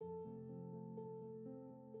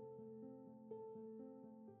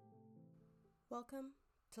Welcome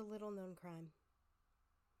to Little Known Crime.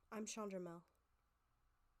 I'm Chandra Mel.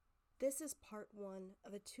 This is part one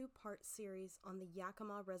of a two-part series on the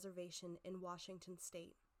Yakama Reservation in Washington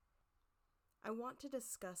State. I want to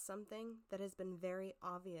discuss something that has been very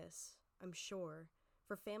obvious, I'm sure,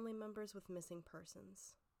 for family members with missing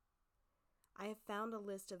persons. I have found a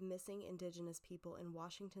list of missing Indigenous people in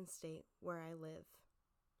Washington State where I live.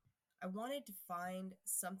 I wanted to find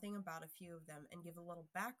something about a few of them and give a little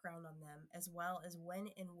background on them, as well as when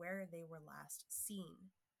and where they were last seen.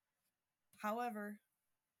 However,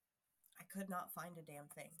 I could not find a damn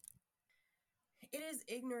thing. It is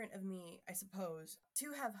ignorant of me, I suppose,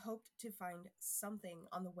 to have hoped to find something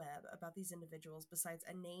on the web about these individuals besides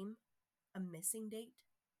a name, a missing date,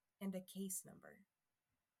 and a case number.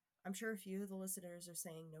 I'm sure a few of the listeners are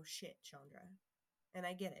saying, no shit, Chandra. And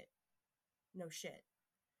I get it. No shit.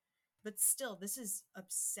 But still, this is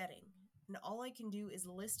upsetting. And all I can do is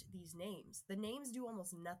list these names. The names do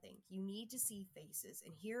almost nothing. You need to see faces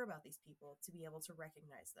and hear about these people to be able to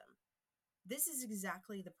recognize them. This is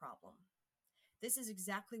exactly the problem. This is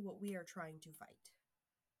exactly what we are trying to fight.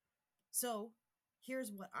 So,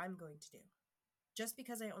 here's what I'm going to do. Just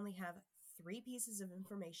because I only have 3 pieces of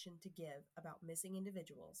information to give about missing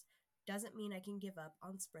individuals doesn't mean I can give up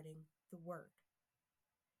on spreading the word.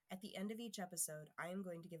 At the end of each episode, I am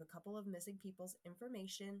going to give a couple of missing people's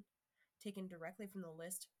information taken directly from the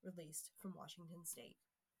list released from Washington State.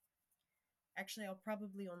 Actually, I'll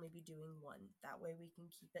probably only be doing one. That way we can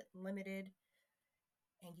keep it limited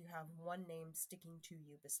and you have one name sticking to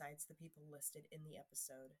you besides the people listed in the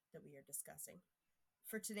episode that we are discussing.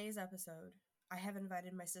 For today's episode, I have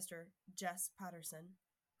invited my sister, Jess Patterson,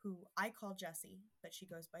 who I call Jessie, but she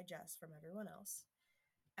goes by Jess from everyone else,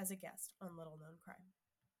 as a guest on Little Known Crime.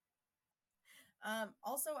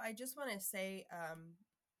 Also, I just want to say,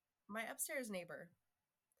 my upstairs neighbor,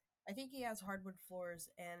 I think he has hardwood floors,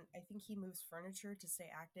 and I think he moves furniture to stay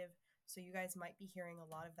active, so you guys might be hearing a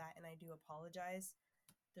lot of that, and I do apologize.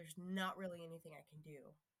 There's not really anything I can do.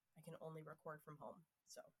 I can only record from home.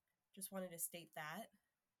 So just wanted to state that.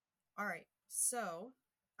 All right. So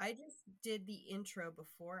I just did the intro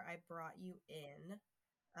before I brought you in.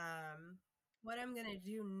 What I'm going to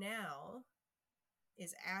do now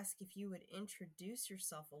is ask if you would introduce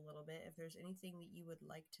yourself a little bit, if there's anything that you would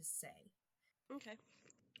like to say. Okay.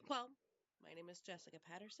 Well, my name is Jessica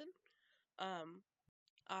Patterson.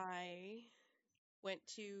 I went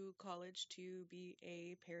to college to be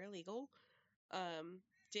a paralegal.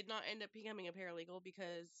 Did not end up becoming a paralegal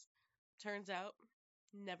because turns out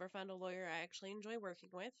never found a lawyer I actually enjoy working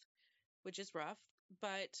with, which is rough.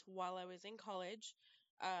 But while I was in college,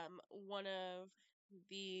 one of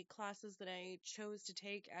the classes that I chose to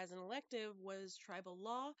take as an elective was tribal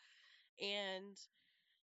law, and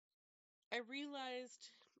I realized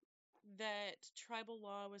that tribal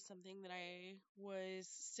law was something that I was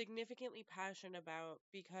significantly passionate about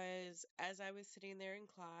because as I was sitting there in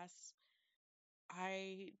class,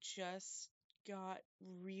 I just got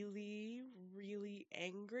really, really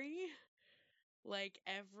angry, like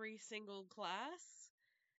every single class.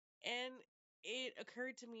 And it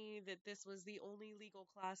occurred to me that this was the only legal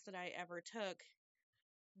class that I ever took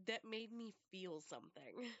that made me feel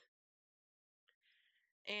something.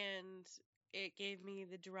 And it gave me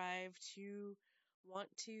the drive to want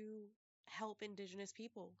to help Indigenous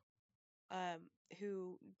people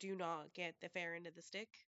who do not get the fair end of the stick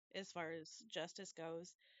as far as justice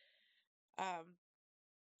goes. Um,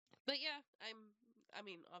 but yeah, I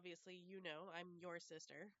mean, obviously, I'm your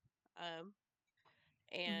sister. Um,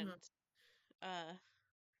 Mm-hmm. and uh,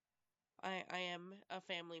 I am a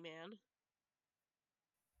family man.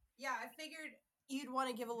 Yeah, I figured you'd want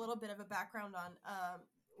to give a little bit of a background on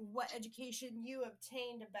what education you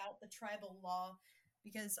obtained about the tribal law,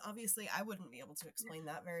 because obviously I wouldn't be able to explain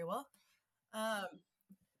that very well. Um,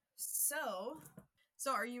 so,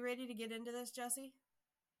 so are you ready to get into this, Jesse?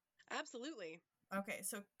 Absolutely. Okay,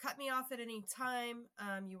 so cut me off at any time.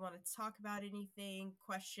 You want to talk about anything,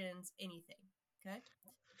 questions, anything. Okay.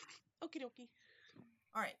 Okie dokie.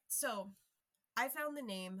 All right. So I found the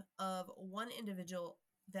name of one individual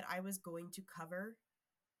that I was going to cover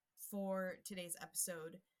for today's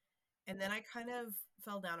episode, and then I kind of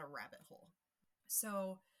fell down a rabbit hole.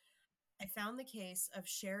 So I found the case of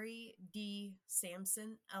Sherry D.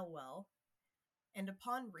 Sampson Elwell, and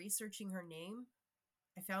upon researching her name,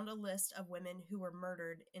 I found a list of women who were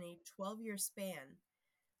murdered in a 12-year span,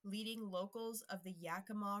 leading locals of the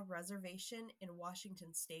Yakama Reservation in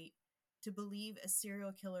Washington State to believe a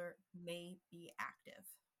serial killer may be active.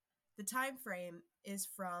 The time frame is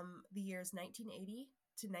from the years 1980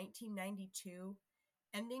 to 1992,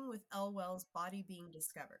 ending with Elwell's body being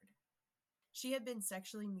discovered. She had been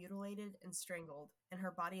sexually mutilated and strangled, and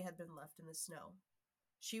her body had been left in the snow.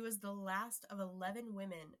 She was the last of 11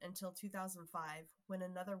 women until 2005, when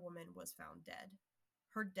another woman was found dead.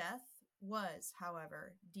 Her death was,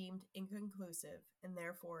 however, deemed inconclusive and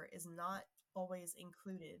therefore is not always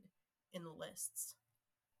included in the lists.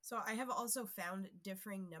 So I have also found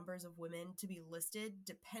differing numbers of women to be listed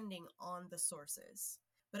depending on the sources.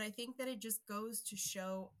 But I think that it just goes to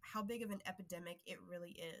show how big of an epidemic it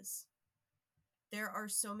really is. There are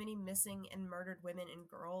so many missing and murdered women and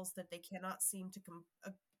girls that they cannot seem to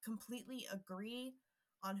completely agree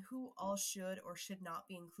on who all should or should not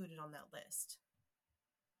be included on that list.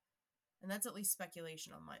 And that's at least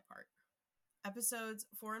speculation on my part. Episodes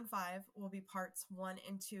 4 and 5 will be parts 1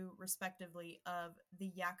 and 2, respectively, of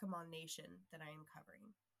the Yakama Nation that I am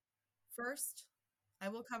covering. First, I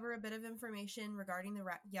will cover a bit of information regarding the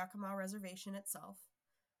Yakama Reservation itself.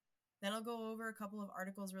 Then I'll go over a couple of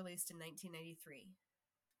articles released in 1993.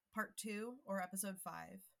 Part 2, or Episode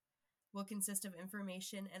 5, will consist of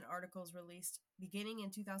information and articles released beginning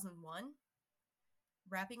in 2001,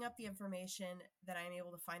 wrapping up the information that I am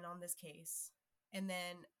able to find on this case, and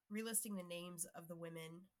then relisting the names of the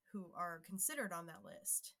women who are considered on that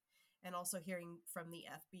list, and also hearing from the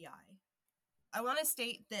FBI. I want to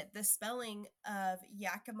state that the spelling of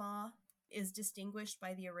Yakama is distinguished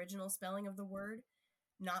by the original spelling of the word,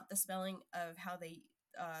 not the spelling of how they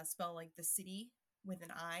spell like the city with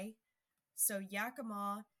an I. So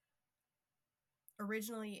Yakama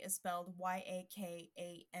originally is spelled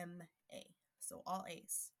Yakama, so all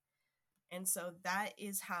A's. And so that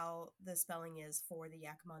is how the spelling is for the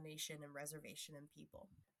Yakama Nation and Reservation and people.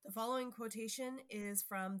 The following quotation is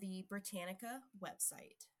from the Britannica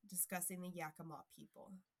website discussing the Yakama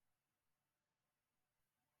people.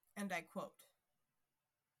 And I quote,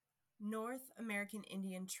 North American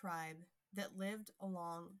Indian tribe that lived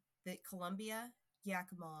along the Columbia,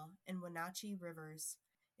 Yakama, and Wenatchee rivers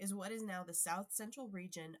is what is now the south central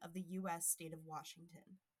region of the U.S. state of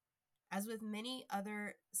Washington. As with many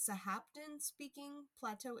other Sahaptin-speaking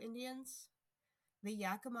Plateau Indians, the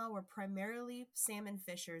Yakama were primarily salmon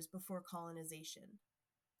fishers before colonization.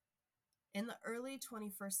 In the early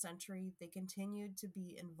 21st century, they continued to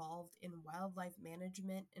be involved in wildlife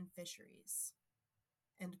management and fisheries.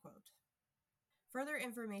 End quote. Further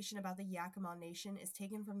information about the Yakama Nation is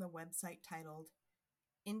taken from the website titled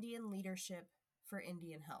Indian Leadership for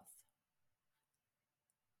Indian Health.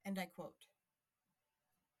 And I quote,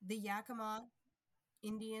 The Yakama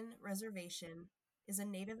Indian Reservation is a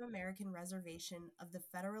Native American reservation of the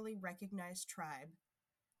federally recognized tribe,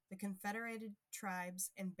 the Confederated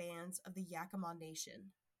Tribes and Bands of the Yakama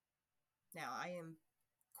Nation. Now, I am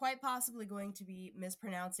quite possibly going to be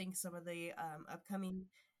mispronouncing some of the upcoming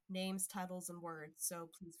names, titles, and words, so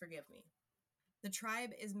please forgive me. The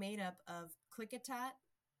tribe is made up of Klickitat,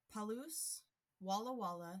 Palouse, Walla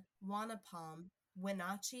Walla, Wanapum,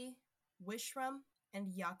 Wenatchee, Wishram, and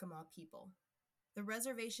Yakama people. The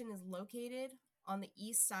reservation is located on the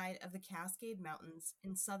east side of the Cascade Mountains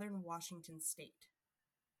in southern Washington state.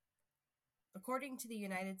 According to the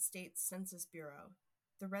United States Census Bureau,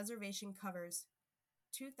 the reservation covers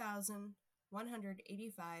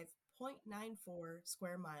 2,185.94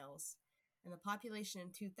 square miles, and the population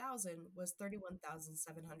in 2000 was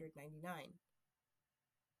 31,799.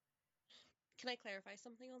 Can I clarify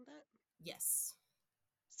something on that? Yes.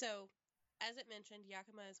 So, as it mentioned,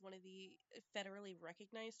 Yakama is one of the federally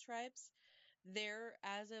recognized tribes. There,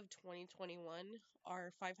 as of 2021,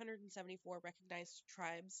 are 574 recognized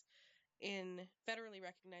tribes federally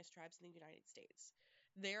recognized tribes in the United States.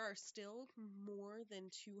 There are still more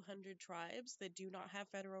than 200 tribes that do not have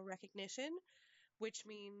federal recognition, which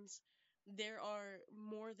means there are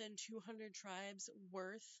more than 200 tribes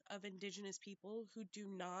worth of indigenous people who do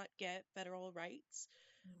not get federal rights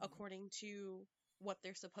according to what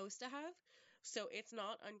they're supposed to have. So it's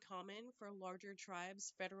not uncommon for larger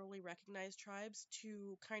tribes, federally recognized tribes,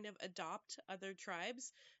 to kind of adopt other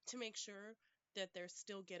tribes to make sure that they're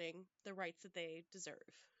still getting the rights that they deserve.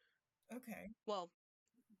 Okay. Well,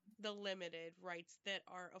 the limited rights that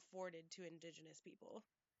are afforded to indigenous people.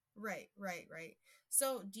 Right.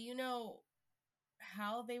 So, do you know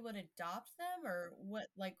how they would adopt them, or what,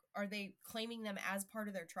 like, are they claiming them as part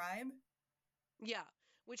of their tribe? Yeah,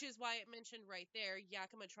 which is why it mentioned right there,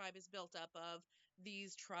 Yakama tribe is built up of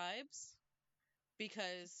these tribes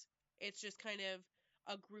because it's just kind of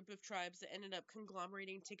a group of tribes that ended up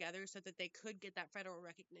conglomerating together so that they could get that federal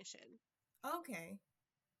recognition. Okay.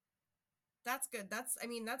 That's good.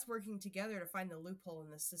 That's working together to find the loophole in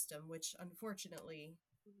the system, which unfortunately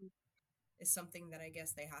is something that I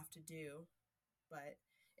guess they have to do. But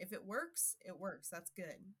if it works, it works. That's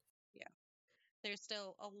good. Yeah. There's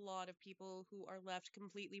still a lot of people who are left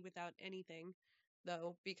completely without anything,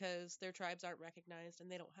 though, because their tribes aren't recognized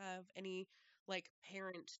and they don't have any, like,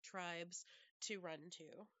 parent tribes to run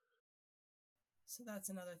to. So that's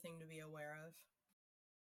another thing to be aware of.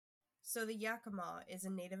 So the Yakama is a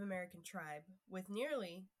Native American tribe with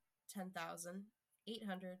nearly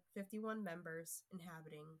 10,851 members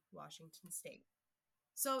inhabiting Washington state.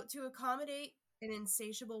 So, to accommodate an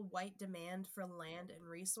insatiable white demand for land and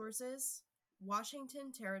resources,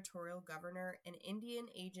 Washington Territorial Governor and Indian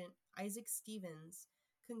agent Isaac Stevens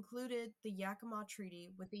concluded the Yakama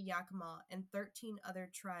Treaty with the Yakama and 13 other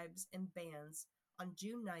tribes and bands on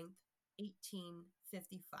June 9th,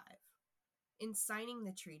 1855. In signing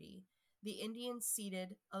the treaty, the Indians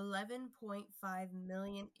ceded 11.5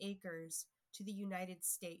 million acres to the United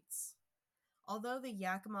States. Although the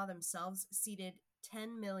Yakama themselves ceded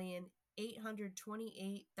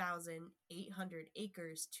 10,828,800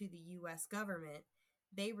 acres to the U.S. government,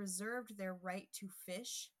 they reserved their right to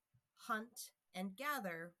fish, hunt, and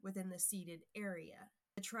gather within the ceded area.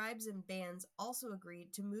 The tribes and bands also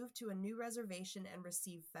agreed to move to a new reservation and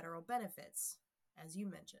receive federal benefits, as you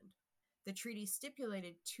mentioned. The treaty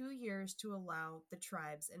stipulated 2 years to allow the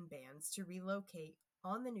tribes and bands to relocate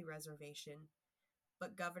on the new reservation,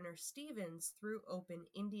 but Governor Stevens threw open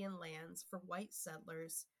Indian lands for white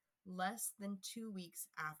settlers less than 2 weeks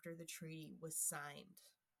after the treaty was signed.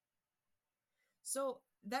 So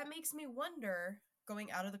that makes me wonder,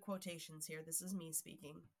 going out of the quotations here, this is me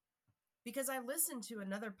speaking, because I listened to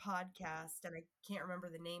another podcast and I can't remember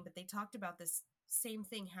the name, but they talked about this same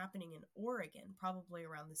thing happening in Oregon, probably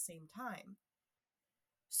around the same time.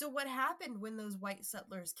 So what happened when those white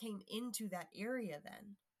settlers came into that area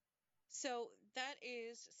then? So that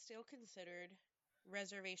is still considered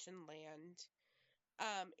reservation land.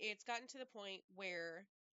 It's gotten to the point where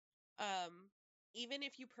um, even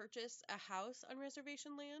if you purchase a house on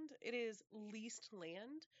reservation land, it is leased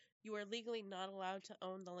land. You are legally not allowed to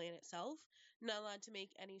own the land itself, not allowed to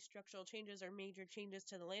make any structural changes or major changes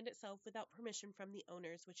to the land itself without permission from the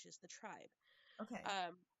owners, which is the tribe. Okay.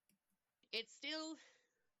 Um, it's still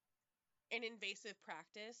an invasive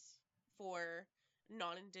practice for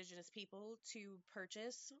non Indigenous people to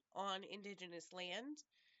purchase on Indigenous land,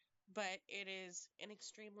 but it is an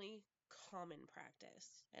extremely common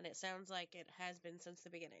practice, and it sounds like it has been since the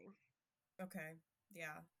beginning. Okay.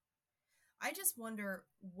 Yeah. I just wonder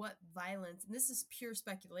what violence, and this is pure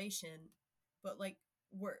speculation, but like,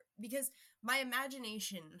 were because my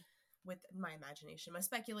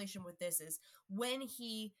speculation with this is when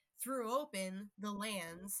he threw open the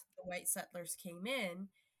lands, the white settlers came in,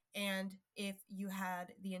 and if you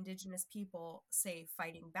had the indigenous people, say,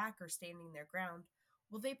 fighting back or standing their ground,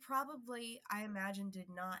 well, they probably, I imagine, did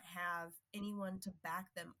not have anyone to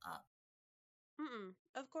back them up.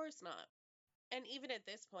 Of course not. And even at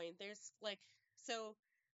this point, there's like, so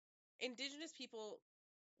indigenous people,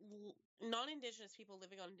 non-indigenous people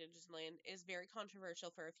living on indigenous land is very controversial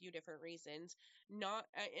for a few different reasons. Not,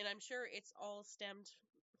 and I'm sure it's all stemmed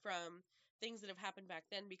from things that have happened back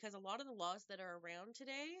then, because a lot of the laws that are around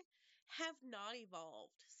today have not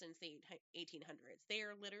evolved since the 1800s. They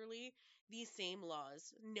are literally the same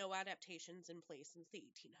laws, no adaptations in place since the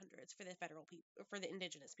 1800s for the federal people, for the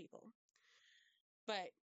indigenous people. But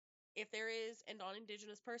if there is a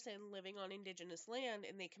non-indigenous person living on indigenous land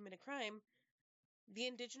and they commit a crime, the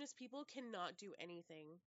indigenous people cannot do anything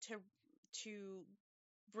to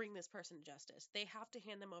bring this person to justice. They have to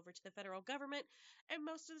hand them over to the federal government, and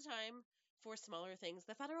most of the time, for smaller things,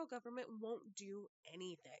 the federal government won't do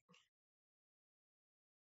anything.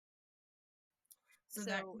 So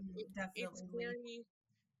that So can it's definitely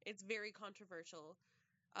lead. very controversial,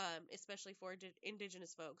 especially for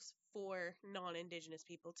indigenous folks, for non-indigenous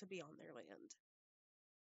people to be on their land.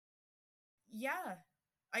 Yeah,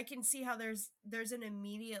 I can see how there's an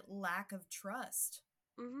immediate lack of trust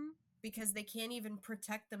Mm-hmm. because they can't even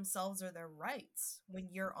protect themselves or their rights when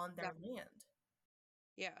you're on Yeah. their land.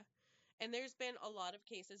 Yeah. And there's been a lot of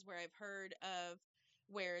cases where I've heard of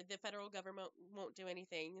where the federal government won't do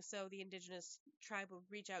anything. So the indigenous tribe will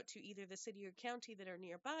reach out to either the city or county that are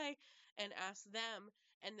nearby and ask them,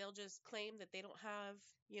 and they'll just claim that they don't have,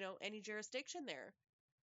 any jurisdiction there.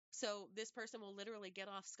 So this person will literally get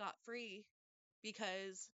off scot free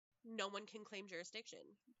because no one can claim jurisdiction.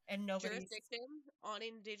 And nobody's Jurisdiction on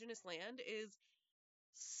indigenous land is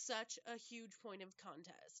such a huge point of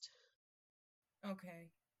contest. okay.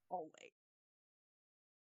 Always.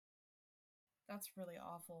 That's really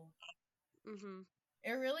awful. Mm-hmm.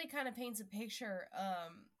 It really kind of paints a picture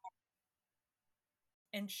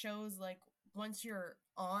and shows like once you're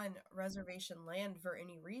on reservation land for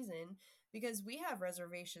any reason, because we have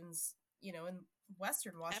reservations in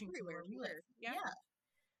Western Washington Everywhere, where we live. sure. Yeah. Yeah.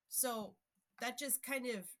 So that just kind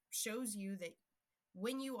of shows you that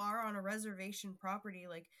when you are on a reservation property,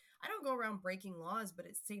 like, I don't go around breaking laws, but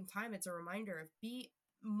at the same time, it's a reminder of be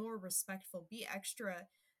more respectful, be extra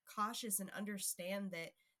cautious, and understand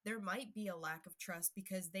that there might be a lack of trust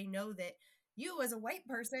because they know that you, as a white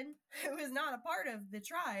person who is not a part of the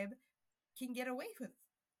tribe, can get away with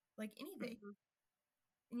like anything. Hmm.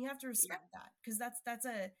 And you have to Yeah. respect that because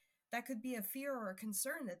that could be a fear or a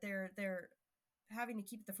concern that they're having to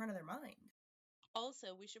keep at the front of their mind.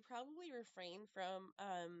 Also, we should probably refrain from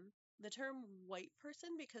the term white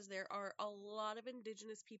person because there are a lot of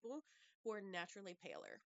indigenous people who are naturally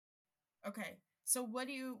paler. Okay. So what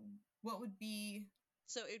would be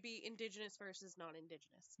So it'd be indigenous versus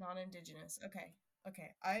non-indigenous. non-indigenous? Okay.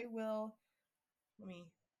 Okay. I will let me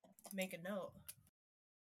make a note.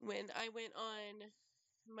 When I went on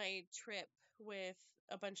my trip with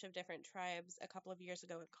a bunch of different tribes a couple of years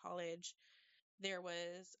ago in college, there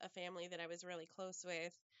was a family that I was really close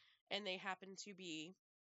with, and they happened to be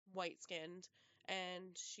white skinned.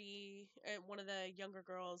 And one of the younger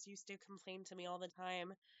girls, used to complain to me all the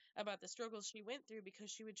time about the struggles she went through because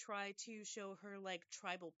she would try to show her like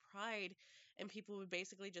tribal pride, and people would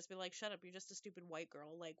basically just be like, "Shut up, you're just a stupid white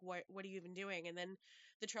girl. Like, what are you even doing?" And then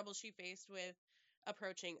the trouble she faced with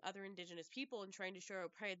approaching other indigenous people and trying to show her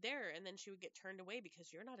pride there, and then she would get turned away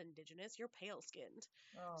because you're not indigenous, you're pale skinned.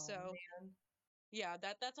 Oh So man. yeah,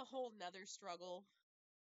 that's a whole nother struggle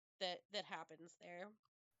that happens there.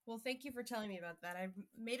 Well, thank you for telling me about that. I've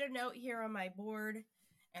made a note here on my board,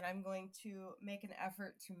 and I'm going to make an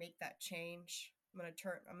effort to make that change.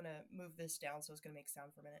 I'm gonna move this down so it's gonna make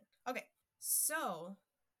sound for a minute. Okay. So,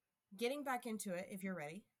 getting back into it, if you're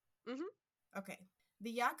ready. Hmm. Okay.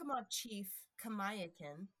 The Yakama chief,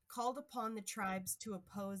 Kamayakin, called upon the tribes to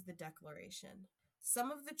oppose the declaration.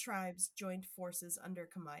 Some of the tribes joined forces under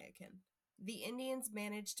Kamayakin. The Indians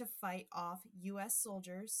managed to fight off U.S.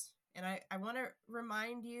 soldiers. And I want to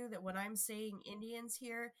remind you that when I'm saying Indians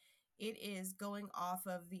here, it is going off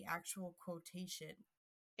of the actual quotation.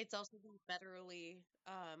 It's also the federally,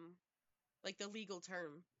 like the legal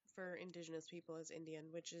term for indigenous people is Indian,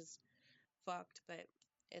 which is fucked, but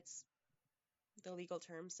it's the legal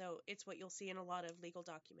term. So it's what you'll see in a lot of legal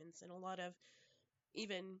documents and a lot of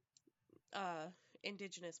even uh,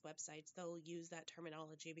 indigenous websites. They'll use that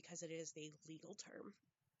terminology because it is the legal term.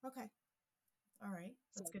 Okay. All right.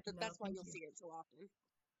 So That's good to know. that's why Thank you'll you. see it so often.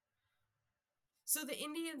 So the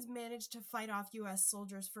Indians managed to fight off U.S.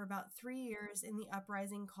 soldiers for about 3 years in the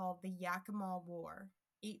uprising called the Yakama War,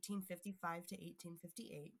 1855 to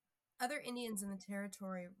 1858. Other Indians in the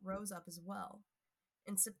territory rose up as well.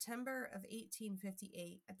 In September of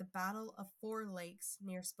 1858, at the Battle of Four Lakes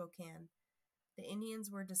near Spokane, the Indians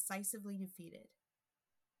were decisively defeated.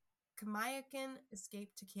 Kamayakin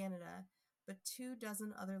escaped to Canada, but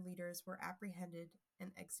 24 other leaders were apprehended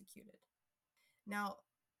and executed. Now,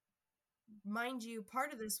 mind you,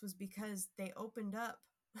 part of this was because they opened up,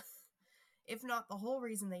 if not the whole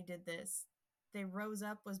reason they did this, they rose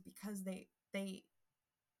up was because they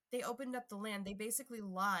opened up the land. They basically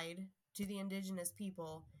lied to the indigenous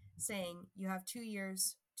people saying you have 2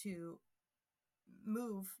 years to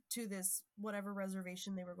move to this whatever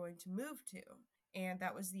reservation they were going to move to. And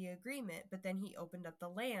that was the agreement. But then he opened up the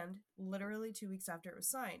land literally 2 weeks after it was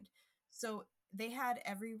signed. So they had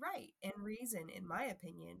every right and reason, in my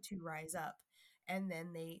opinion, to rise up. And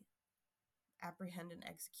then they apprehend and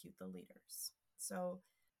execute the leaders. So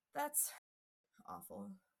that's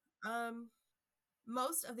awful.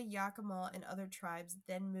 Most of the Yakama and other tribes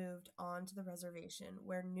then moved on to the reservation,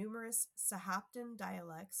 where numerous Sahaptin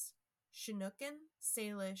dialects, Chinookan,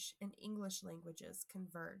 Salish, and English languages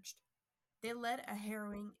converged. They led a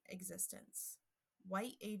harrowing existence.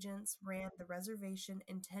 White agents ran the reservation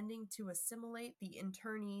intending to assimilate the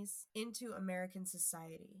internees into American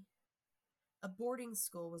society. A boarding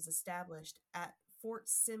school was established at Fort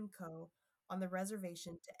Simcoe on the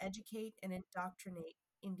reservation to educate and indoctrinate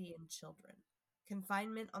Indian children.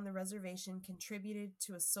 Confinement on the reservation contributed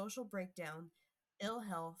to a social breakdown, ill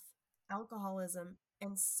health, alcoholism,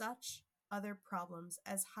 and such other problems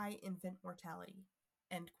as high infant mortality.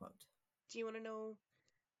 End quote. Do you want to know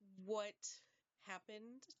what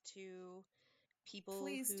happened to people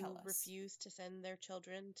Please tell who us. refused to send their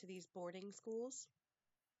children to these boarding schools?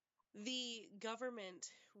 The government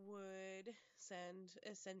would send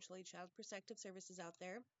essentially child protective services out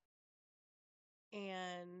there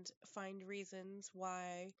and find reasons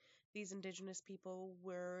why these indigenous people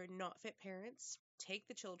were not fit parents, take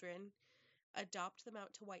the children, adopt them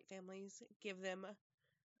out to white families, give them,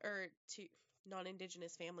 or to non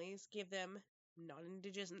indigenous families, give them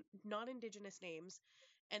non-indigenous names,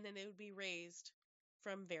 and then they would be raised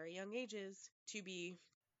from very young ages to be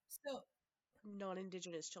So,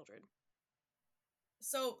 non-indigenous children.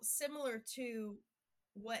 so similar to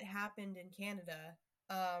what happened in Canada,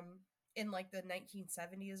 in like the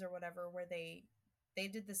 1970s or whatever, where they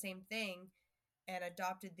did the same thing and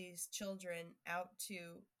adopted these children out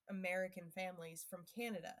to American families from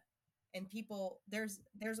Canada. And people, there's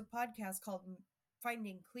a podcast called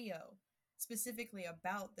Finding Cleo, specifically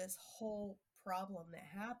about this whole problem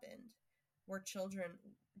that happened, where children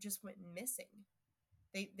just went missing.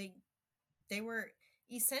 They were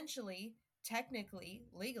essentially, technically,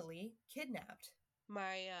 legally kidnapped.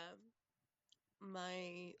 My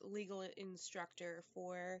legal instructor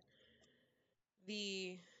for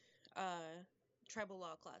the tribal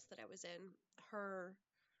law class that I was in, her,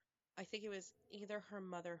 I think it was either her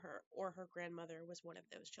mother or her grandmother was one of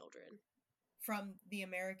those children. From the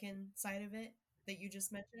American side of it that you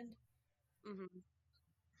just mentioned. Mm-hmm.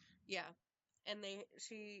 Yeah. And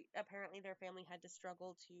she apparently their family had to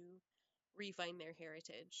struggle to refine their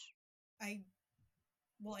heritage. I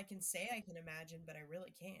Well, I can say I can imagine, but I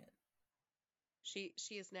really can't. She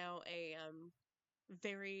is now a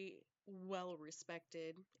very well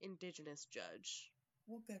respected indigenous judge.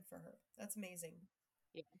 Well, good for her. That's amazing.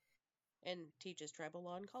 Yeah. And teaches tribal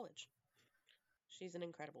law in college. She's an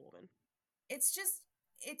incredible woman. It's just,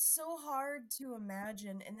 it's so hard to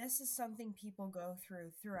imagine, and this is something people go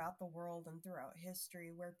through throughout the world and throughout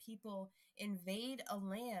history, where people invade a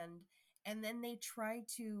land and then they try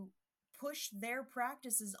to push their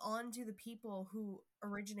practices onto the people who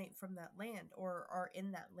originate from that land or are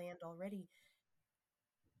in that land already.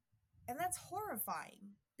 And that's horrifying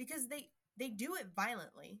because they do it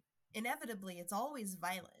violently. Inevitably, it's always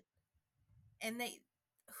violent. And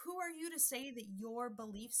who are you to say that your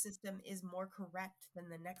belief system is more correct than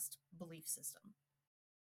the next belief system?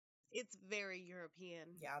 It's very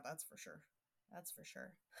European. Yeah, that's for sure. That's for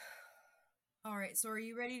sure. All right, so are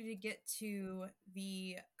you ready to get to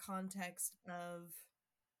the context of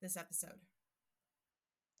this episode?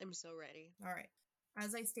 I'm so ready. All right.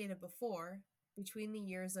 As I stated before, between the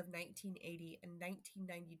years of 1980 and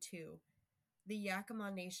 1992, the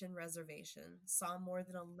Yakama Nation Reservation saw more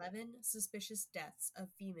than 11 suspicious deaths of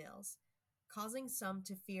females, causing some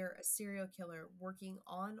to fear a serial killer working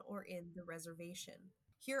on or in the reservation.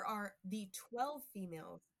 Here are the 12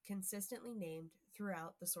 females consistently named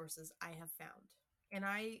throughout the sources I have found. And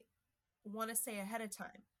I want to say ahead of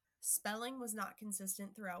time, spelling was not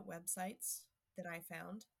consistent throughout websites that I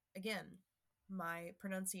found. Again, my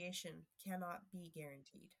pronunciation cannot be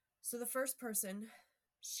guaranteed. So the first person,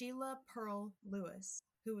 Sheila Pearl Lewis,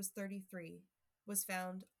 who was 33, was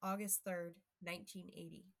found August 3rd,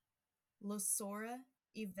 1980. Losora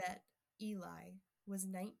Yvette Eli was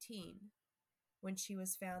 19 when she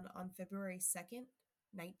was found on February 2nd,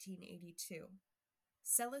 1982.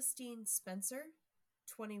 Celestine Spencer,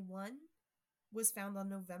 21, was found on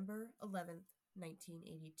November 11th,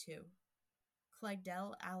 1982.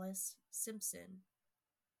 Clydell Alice Simpson,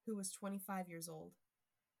 who was 25 years old,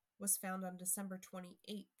 was found on December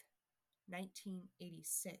 28th,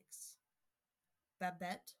 1986.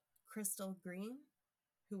 Babette Crystal Green,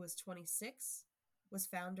 who was 26, was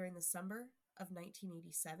found during the summer of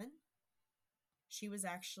 1987. She was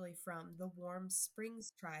actually from the Warm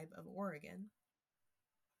Springs tribe of Oregon.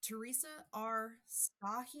 Teresa R.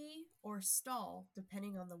 Stahi or Stahl,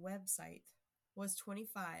 depending on the website, was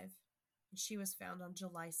 25. She was found on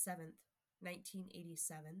July 7th,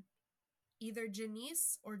 1987. Either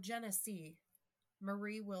Janice or Genesee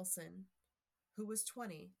Marie Wilson, who was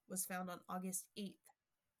 20, was found on August 8th,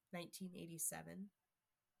 1987.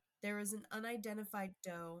 There was an unidentified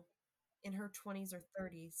doe in her 20s or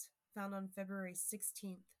 30s found on February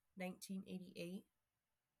 16th, 1988.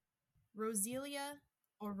 Roselia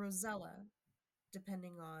or Rosella,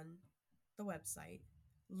 depending on the website,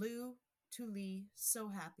 Lou Tuli So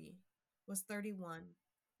Happy, was 31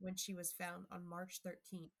 when she was found on March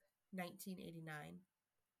 13th, 1989.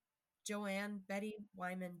 Joanne Betty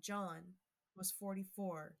Wyman John was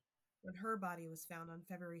 44 when her body was found on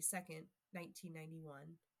February 2nd,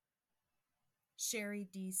 1991. Sherry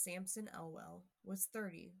D. Sampson Elwell was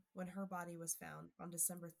 30 when her body was found on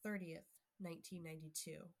December 30th,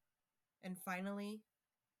 1992. And finally,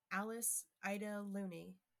 Alice Ida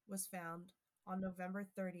Looney was found on November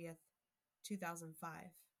 30th, 2005.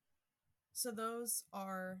 So those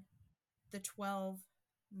are the 12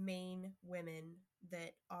 main women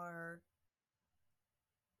that are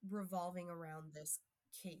revolving around this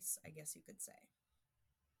case, I guess you could say.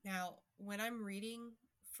 Now, when I'm reading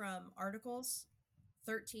from articles,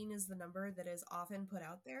 13 is the number that is often put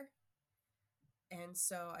out there. And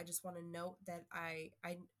so I just want to note that I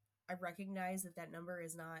recognize that that number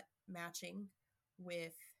is not matching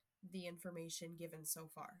with the information given so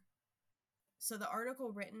far. So the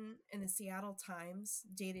article written in the Seattle Times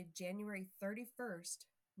dated January 31st,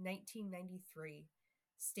 1993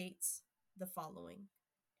 states the following.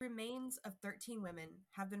 Remains of 13 women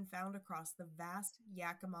have been found across the vast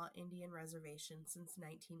Yakama Indian Reservation since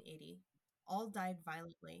 1980. All died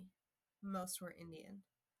violently. Most were Indian.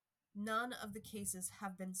 None of the cases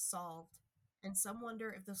have been solved, and some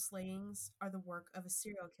wonder if the slayings are the work of a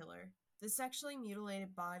serial killer. The sexually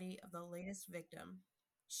mutilated body of the latest victim,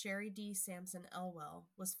 Sherry D. Sampson Elwell,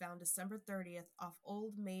 was found December 30th off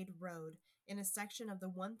Old Maid Road in a section of the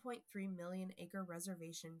 1.3 million acre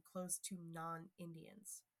reservation closed to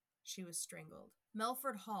non-Indians. She was strangled.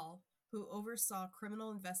 Melford Hall, who oversaw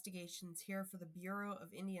criminal investigations here for the Bureau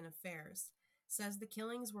of Indian Affairs, says the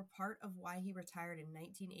killings were part of why he retired in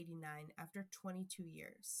 1989 after 22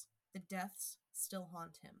 years. The deaths still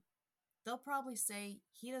haunt him. They'll probably say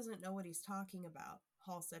he doesn't know what he's talking about,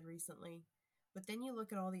 Hall said recently. But then you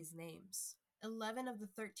look at all these names. 11 of the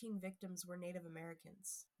 13 victims were Native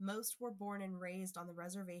Americans. Most were born and raised on the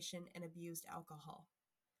reservation and abused alcohol.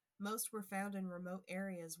 Most were found in remote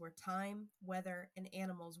areas where time, weather, and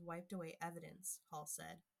animals wiped away evidence, Hall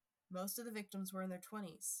said. Most of the victims were in their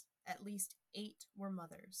 20s. At least 8 were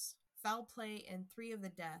mothers. Foul play in 3 of the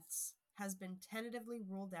deaths has been tentatively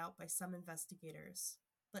ruled out by some investigators,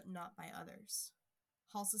 but not by others.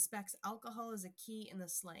 Hall suspects alcohol is a key in the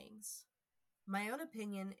slayings. My own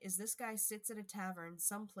opinion is this guy sits at a tavern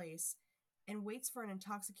someplace and waits for an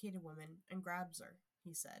intoxicated woman and grabs her,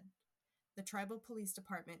 he said. The tribal police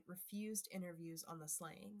department refused interviews on the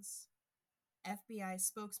slayings. FBI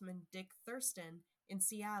spokesman Dick Thurston in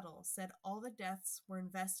Seattle said all the deaths were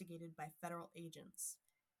investigated by federal agents.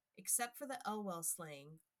 Except for the Elwell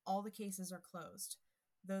slaying, all the cases are closed,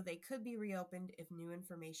 though they could be reopened if new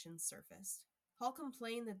information surfaced. Hall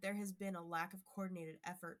complained that there has been a lack of coordinated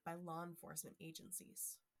effort by law enforcement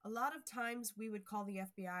agencies. A lot of times we would call the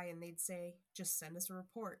FBI and they'd say, just send us a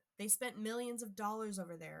report. They spent millions of dollars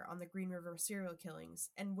over there on the Green River serial killings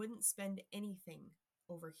and wouldn't spend anything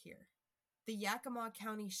over here. The Yakama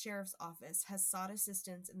County Sheriff's Office has sought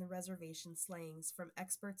assistance in the reservation slayings from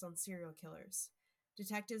experts on serial killers.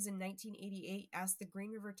 Detectives in 1988 asked the Green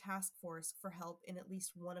River Task Force for help in at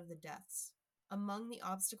least one of the deaths. Among the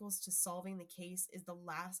obstacles to solving the case is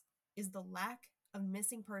the lack of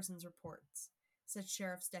missing persons reports, said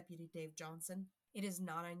Sheriff's Deputy Dave Johnson. It is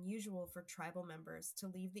not unusual for tribal members to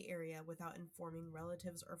leave the area without informing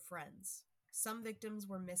relatives or friends. Some victims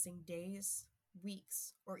were missing days,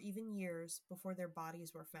 weeks, or even years before their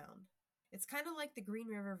bodies were found. It's kind of like the Green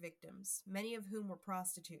River victims, many of whom were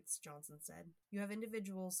prostitutes, Johnson said. You have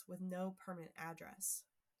individuals with no permanent address.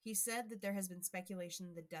 He said that there has been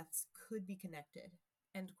speculation the deaths could be connected.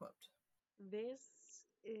 End quote. This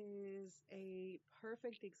is a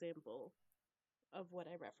perfect example of what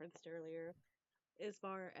I referenced earlier, as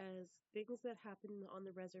far as things that happen on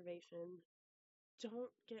the reservation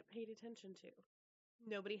don't get paid attention to.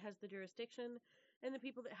 Nobody has the jurisdiction, and the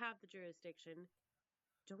people that have the jurisdiction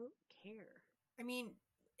don't care. I mean,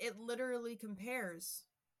 it literally compares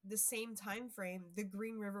the same time frame the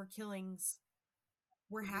Green River killings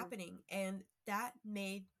were happening, and that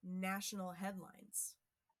made national headlines.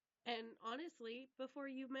 And honestly, before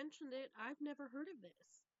you mentioned it, I've never heard of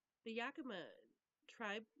this. The Yakama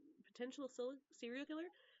tribe, potential serial killer,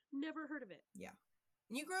 never heard of it. Yeah.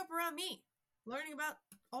 And you grew up around me, learning about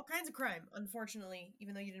all kinds of crime, unfortunately,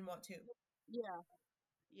 even though you didn't want to. Yeah.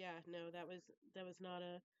 Yeah, no, that was not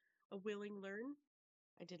a willing learn.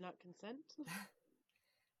 I did not consent.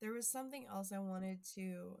 There was something else I wanted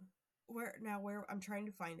to where I'm trying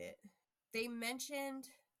to find it. They mentioned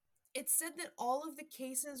it said that all of the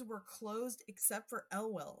cases were closed except for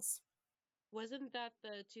Elwell's. Wasn't that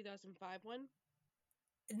the 2005 one?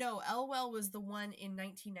 No, Elwell was the one in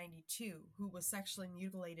 1992 who was sexually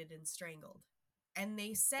mutilated and strangled. And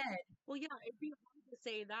they said, well, yeah, it'd be hard to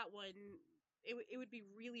say that one. It would be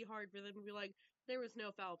really hard for them to be like, there was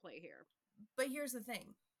no foul play here. But here's the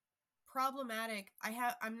thing. Problematic.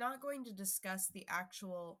 I'm not going to discuss the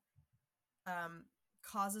actual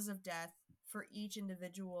causes of death for each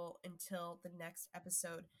individual until the next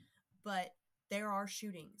episode, but there are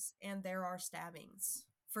shootings and there are stabbings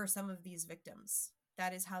for some of these victims.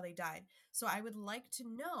 That is how they died. So I would like to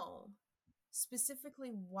know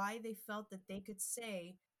specifically why they felt that they could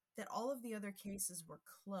say that all of the other cases were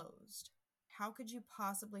closed. How could you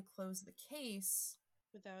possibly close the case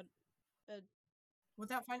without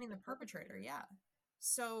finding the perpetrator? Yeah.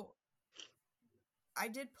 So I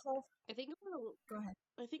did pull. I think it want Go ahead.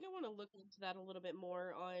 to. I think I want to look into that a little bit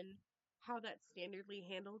more on how that's standardly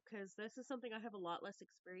handled because this is something I have a lot less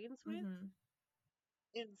experience with, Mm-hmm.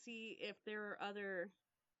 and see if there are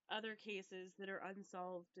other cases that are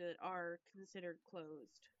unsolved that are considered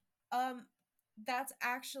closed. Um, that's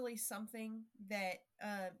actually something that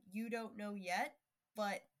you don't know yet,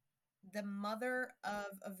 but the mother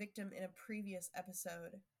of a victim in a previous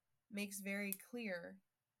episode makes very clear.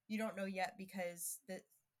 You don't know yet because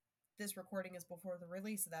this recording is before the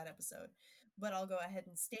release of that episode, but I'll go ahead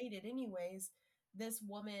and state it anyways. This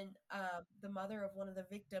woman, the mother of one of the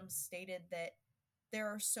victims, stated that there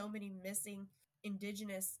are so many missing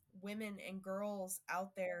indigenous women and girls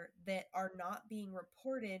out there that are not being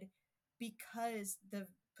reported because the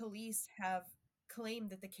police have claimed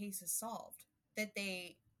that the case is solved, that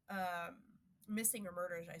they um, missing or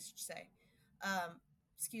murdered, I should say. Um,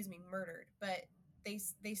 excuse me, murdered, but they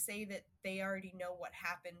say that they already know what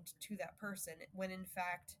happened to that person when in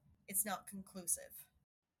fact it's not conclusive.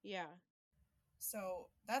 Yeah. So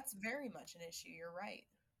that's very much an issue. You're right.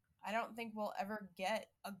 I don't think we'll ever get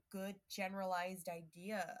a good generalized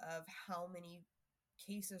idea of how many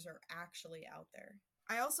cases are actually out there.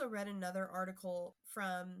 I also read another article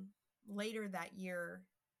from later that year,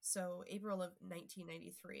 so April of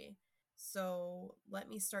 1993. So let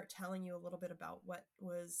me start telling you a little bit about what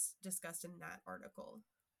was discussed in that article.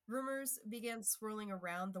 Rumors began swirling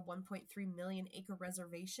around the 1.3 million acre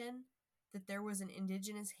reservation that there was an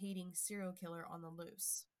indigenous hating serial killer on the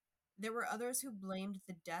loose. There were others who blamed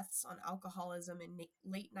the deaths on alcoholism and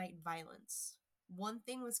late night violence. One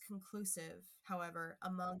thing was conclusive, however,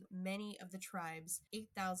 among many of the tribe's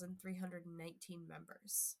 8,319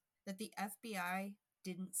 members, that the FBI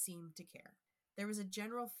didn't seem to care. There was a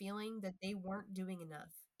general feeling that they weren't doing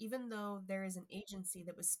enough, even though there is an agency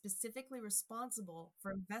that was specifically responsible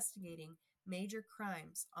for investigating major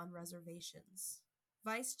crimes on reservations.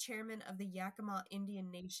 Vice chairman of the Yakama Indian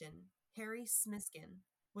Nation, Harry Smiskin,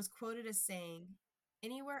 was quoted as saying,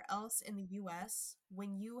 "Anywhere else in the US,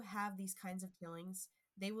 when you have these kinds of killings,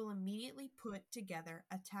 they will immediately put together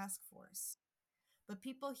a task force. But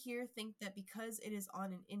people here think that because it is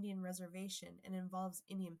on an Indian reservation and involves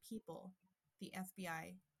Indian people, the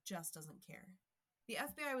FBI just doesn't care." The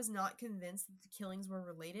FBI was not convinced that the killings were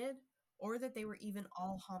related or that they were even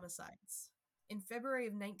all homicides. In February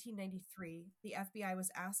of 1993, the FBI was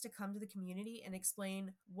asked to come to the community and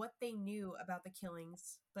explain what they knew about the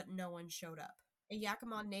killings, but no one showed up. A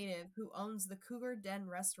Yakama native who owns the Cougar Den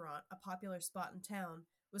restaurant, a popular spot in town,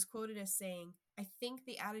 was quoted as saying, "I think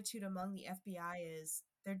the attitude among the FBI is,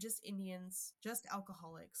 they're just Indians, just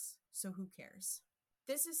alcoholics, so who cares?"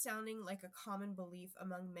 This is sounding like a common belief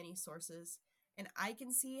among many sources, and I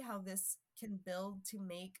can see how this can build to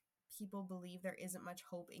make people believe there isn't much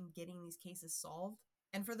hope in getting these cases solved,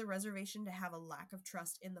 and for the reservation to have a lack of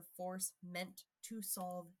trust in the force meant to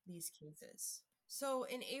solve these cases. So,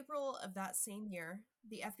 in April of that same year,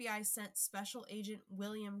 the FBI sent Special Agent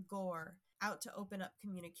William Gore out to open up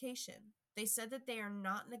communication. They said that they are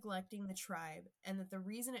not neglecting the tribe and that the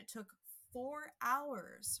reason it took 4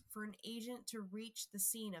 hours for an agent to reach the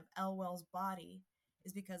scene of Elwell's body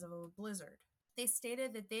is because of a blizzard. They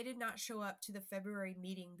stated that they did not show up to the February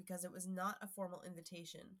meeting because it was not a formal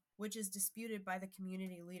invitation, which is disputed by the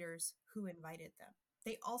community leaders who invited them.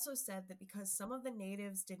 They also said that because some of the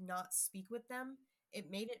natives did not speak with them, it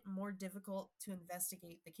made it more difficult to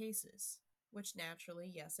investigate the cases, which naturally,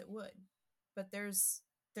 yes, it would. But there's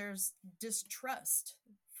distrust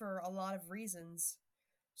for a lot of reasons.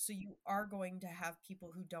 So you are going to have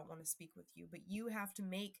people who don't want to speak with you, but you have to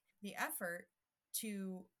make the effort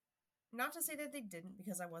to, not to say that they didn't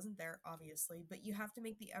because I wasn't there, obviously, but you have to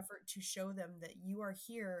make the effort to show them that you are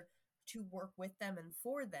here to work with them and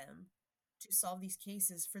for them to solve these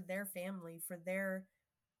cases for their family, for their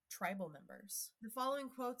tribal members. The following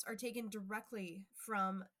quotes are taken directly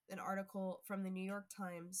from an article from the New York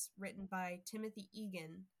Times written by Timothy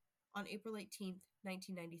Egan on April 18th,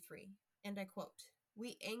 1993. And I quote,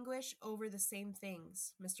 "We anguish over the same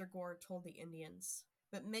things," Mr. Gore told the Indians,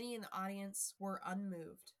 but many in the audience were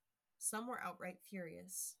unmoved. Some were outright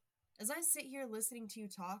furious. "As I sit here listening to you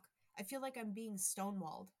talk, I feel like I'm being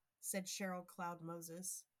stonewalled," said Cheryl Cloud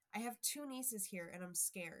Moses. "I have 2 nieces here and I'm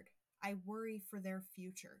scared. I worry for their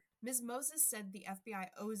future." Ms. Moses said the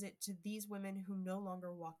FBI owes it to these women who no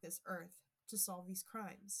longer walk this earth to solve these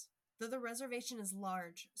crimes. Though the reservation is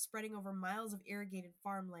large, spreading over miles of irrigated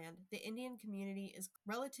farmland, the Indian community is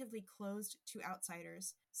relatively closed to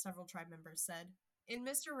outsiders, several tribe members said. In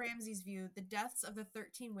Mr. Ramsey's view, the deaths of the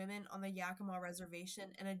 13 women on the Yakama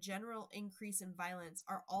reservation and a general increase in violence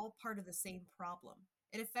are all part of the same problem.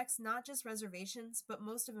 It affects not just reservations, but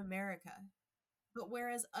most of America. But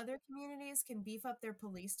whereas other communities can beef up their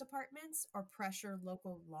police departments or pressure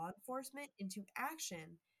local law enforcement into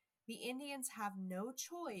action, the Indians have no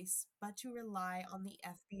choice but to rely on the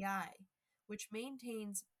FBI, which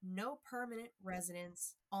maintains no permanent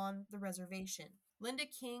residence on the reservation. Linda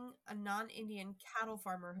King, a non Indian cattle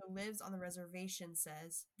farmer who lives on the reservation,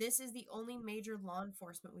 says, "This is the only major law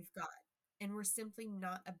enforcement we've got, and we're simply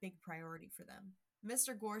not a big priority for them."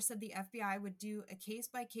 Mr. Gore said the FBI would do a case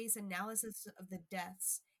by case analysis of the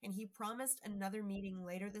deaths, and he promised another meeting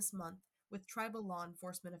later this month with tribal law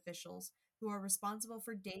enforcement officials who are responsible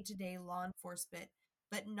for day to day law enforcement,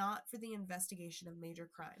 but not for the investigation of major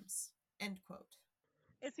crimes. End quote.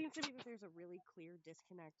 It seems to me that there's a really clear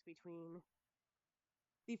disconnect between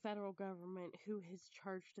the federal government, who has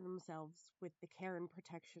charged themselves with the care and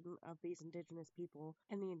protection of these indigenous people,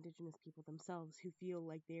 and the indigenous people themselves, who feel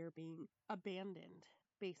like they're being abandoned,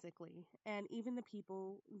 basically. And even the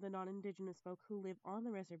people, the non indigenous folk who live on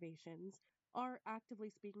the reservations, are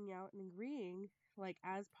actively speaking out and agreeing, like,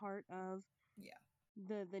 as part of Yeah.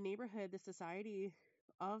 the neighborhood, the society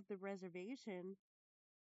of the reservation,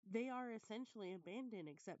 they are essentially abandoned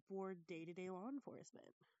except for day-to-day law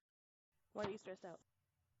enforcement. Why are you stressed out?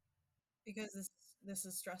 Because this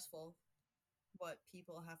is stressful, what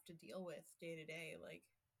people have to deal with day to day. Like,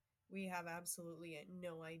 we have absolutely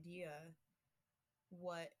no idea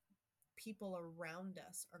what people around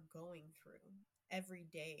us are going through every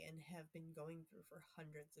day and have been going through for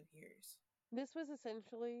hundreds of years. This was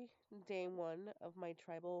essentially day one of my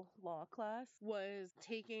tribal law class, was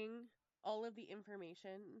taking all of the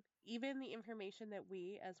information, even the information that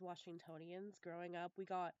we as Washingtonians growing up, we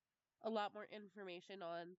got a lot more information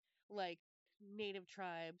on, like, native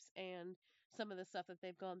tribes and some of the stuff that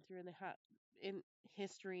they've gone through in in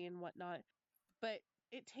history and whatnot. But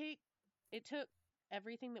it took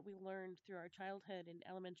everything that we learned through our childhood in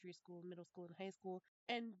elementary school, middle school, and high school,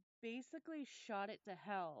 and basically shot it to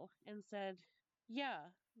hell and said,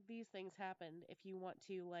 yeah, these things happened if you want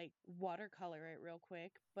to, like, watercolor it real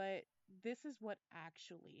quick, but this is what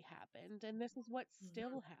actually happened, and this is what Mm-hmm.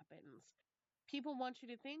 still happens. People want you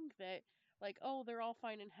to think that, like, oh, they're all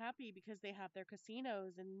fine and happy because they have their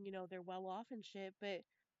casinos and, they're well off and shit, but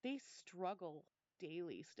they struggle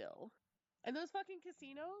daily still. And those fucking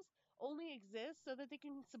casinos only exist so that they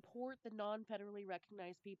can support the non-federally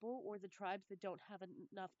recognized people or the tribes that don't have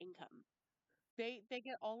enough income. They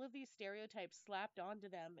get all of these stereotypes slapped onto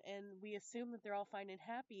them, and we assume that they're all fine and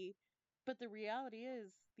happy, but the reality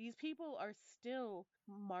is these people are still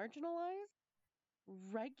marginalized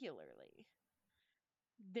regularly.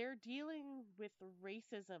 They're dealing with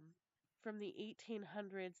racism from the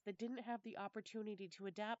 1800s that didn't have the opportunity to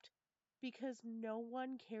adapt because no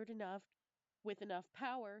one cared enough with enough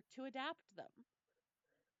power to adapt them.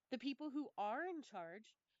 The people who are in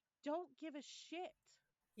charge don't give a shit.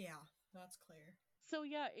 Yeah, that's clear. So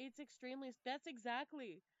yeah, that's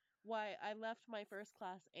exactly why I left my first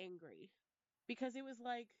class angry. Because it was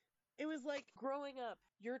like growing up,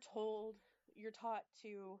 you're taught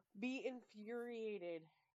to be infuriated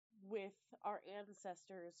with our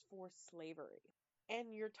ancestors for slavery.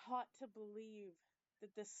 And you're taught to believe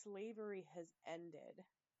that the slavery has ended.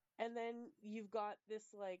 And then you've got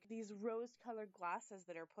these rose colored glasses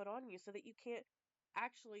that are put on you so that you can't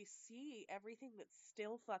actually see everything that's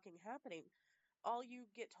still fucking happening. All you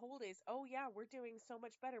get told is, oh yeah, we're doing so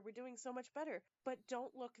much better. We're doing so much better. But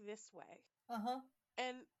don't look this way. Uh-huh.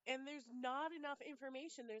 And there's not enough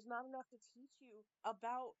information. There's not enough to teach you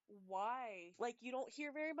about why. Like, you don't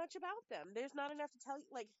hear very much about them. There's not enough to tell you.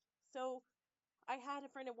 Like, so I had a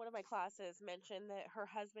friend in one of my classes mention that her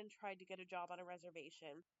husband tried to get a job on a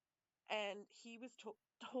reservation, and he was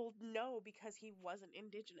told no because he wasn't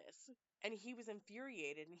indigenous. And he was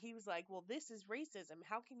infuriated, and he was like, well, this is racism.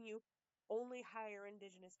 How can you only hire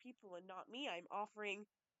indigenous people and not me? I'm offering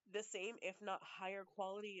the same, if not higher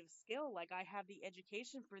quality of skill. Like, I have the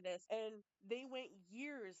education for this. And they went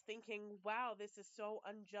years thinking, wow, this is so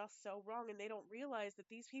unjust, so wrong. And they don't realize that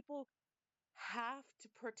these people have to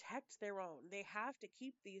protect their own. They have to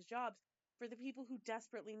keep these jobs for the people who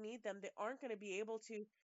desperately need them, that aren't going to be able to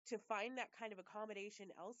find that kind of accommodation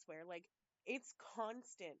elsewhere. Like, it's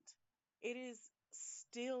constant. It is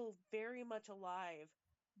still very much alive,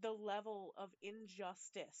 the level of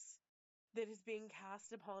injustice that is being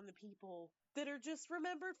cast upon the people that are just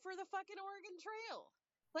remembered for the fucking Oregon Trail.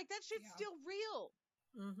 Like, that shit's Yeah. still real.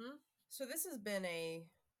 Mm-hmm. So this has been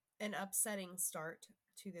an upsetting start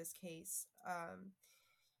to this case.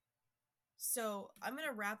 So I'm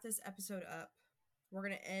gonna wrap this episode up. We're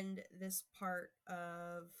gonna end this part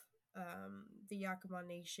of the Yakama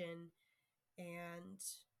Nation and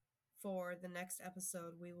for the next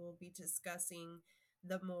episode, we will be discussing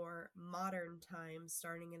the more modern times,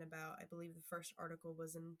 starting in about, I believe the first article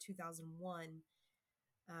was in 2001,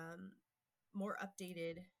 more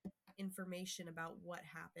updated information about what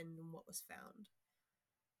happened and what was found.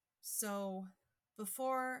 So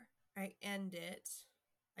before I end it,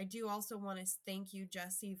 I do also want to thank you,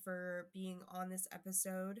 Jesse, for being on this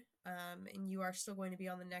episode. And you are still going to be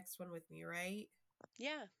on the next one with me, right?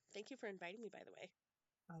 Yeah, thank you for inviting me, by the way.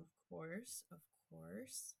 Of course, of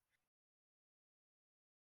course.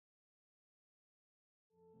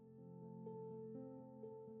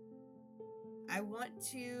 I want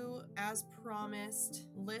to, as promised,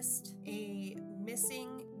 list a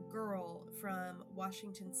missing girl from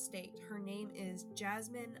Washington State. Her name is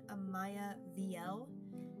Jasmine Amaya VL.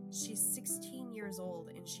 She's 16 years old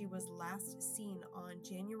and she was last seen on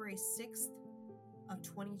January 6th of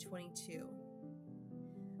 2022.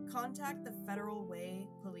 Contact the Federal Way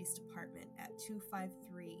Police Department at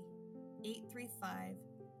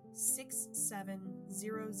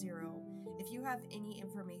 253-835-6700 if you have any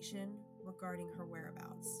information regarding her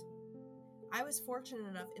whereabouts. I was fortunate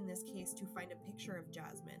enough in this case to find a picture of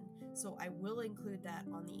Jasmine, so I will include that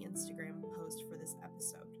on the Instagram post for this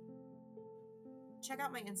episode. Check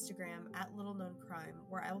out my Instagram at Little Known Crime,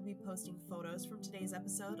 where I will be posting photos from today's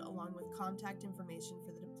episode along with contact information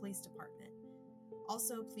for the police department.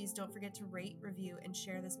 Also, please don't forget to rate, review, and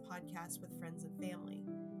share this podcast with friends and family.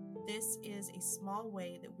 This is a small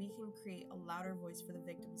way that we can create a louder voice for the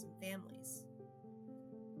victims and families.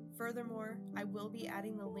 Furthermore, I will be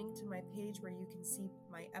adding the link to my page where you can see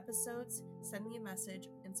my episodes, send me a message,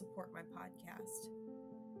 and support my podcast.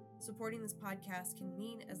 Supporting this podcast can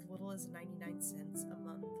mean as little as 99 cents a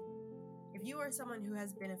month. If you are someone who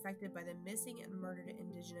has been affected by the missing and murdered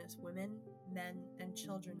Indigenous women, men, and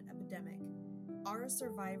children epidemic, are a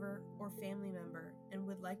survivor or family member, and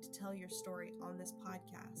would like to tell your story on this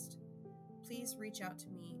podcast, please reach out to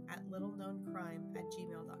me at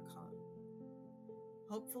littleknowncrime@gmail.com.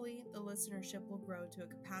 Hopefully, the listenership will grow to a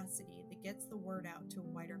capacity that gets the word out to a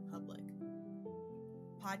wider public.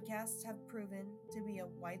 Podcasts have proven to be a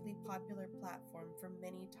widely popular platform for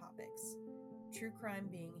many topics, true crime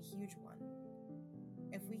being a huge one.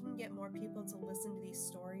 If we can get more people to listen to these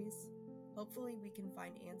stories, hopefully we can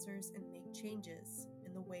find answers and make changes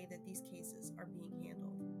in the way that these cases are being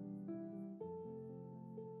handled.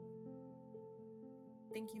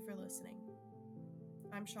 Thank you for listening.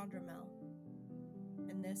 I'm Chandra Mel,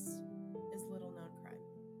 and this